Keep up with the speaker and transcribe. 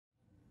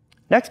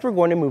Next, we're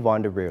going to move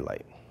on to rear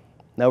light.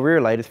 Now,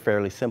 rear light is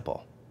fairly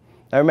simple.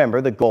 Now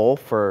remember, the goal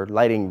for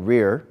lighting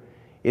rear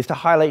is to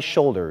highlight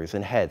shoulders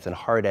and heads and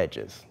hard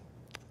edges.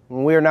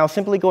 We are now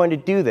simply going to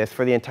do this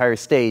for the entire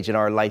stage in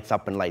our lights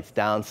up and lights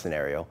down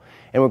scenario,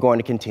 and we're going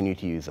to continue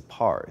to use a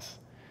pars.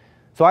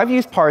 So I've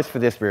used pars for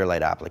this rear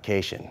light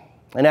application,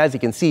 and as you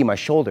can see, my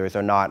shoulders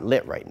are not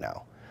lit right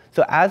now.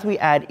 So as we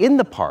add in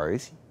the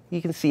pars,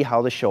 you can see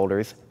how the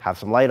shoulders have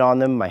some light on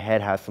them, my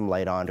head has some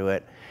light onto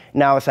it.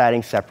 Now it's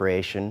adding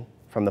separation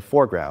from the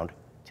foreground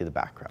to the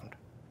background.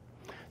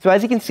 So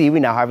as you can see, we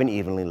now have an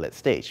evenly lit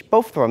stage,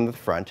 both from the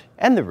front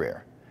and the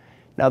rear.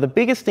 Now the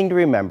biggest thing to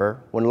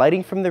remember when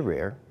lighting from the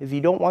rear is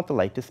you don't want the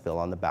light to spill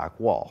on the back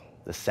wall,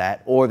 the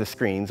set, or the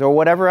screens, or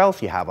whatever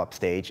else you have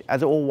upstage,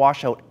 as it will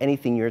wash out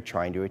anything you're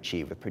trying to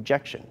achieve with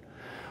projection.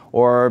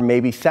 Or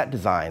maybe set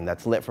design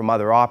that's lit from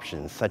other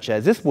options, such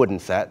as this wooden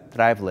set that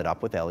I've lit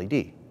up with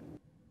LED.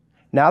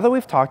 Now that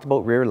we've talked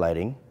about rear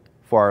lighting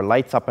for our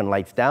lights up and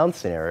lights down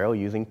scenario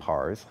using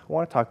pars, I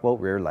want to talk about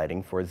rear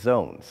lighting for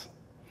zones.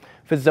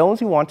 For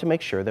zones, we want to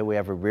make sure that we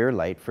have a rear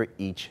light for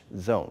each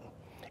zone.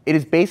 It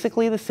is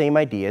basically the same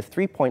idea as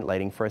three-point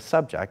lighting for a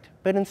subject,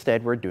 but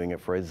instead we're doing it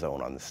for a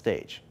zone on the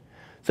stage.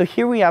 So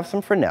here we have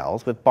some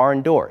Fresnels with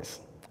barn doors,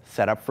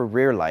 set up for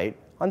rear light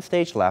on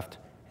stage left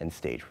and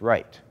stage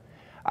right.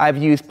 I've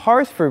used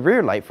pars for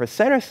rear light for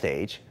center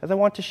stage, as I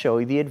want to show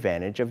you the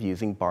advantage of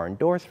using barn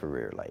doors for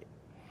rear light.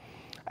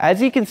 As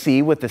you can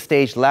see with the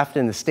stage left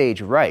and the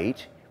stage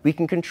right, we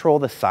can control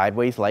the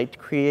sideways light to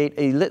create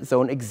a lit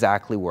zone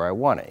exactly where I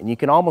want it, and you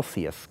can almost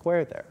see a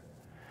square there.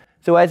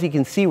 So as you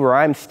can see where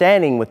I'm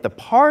standing with the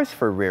pars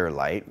for rear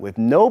light with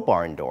no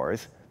barn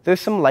doors,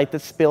 there's some light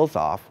that spills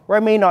off where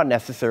I may not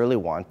necessarily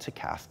want to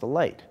cast the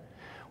light.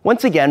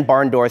 Once again,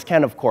 barn doors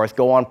can of course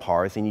go on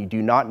pars, and you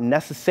do not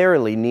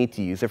necessarily need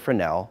to use a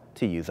Fresnel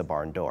to use a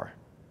barn door.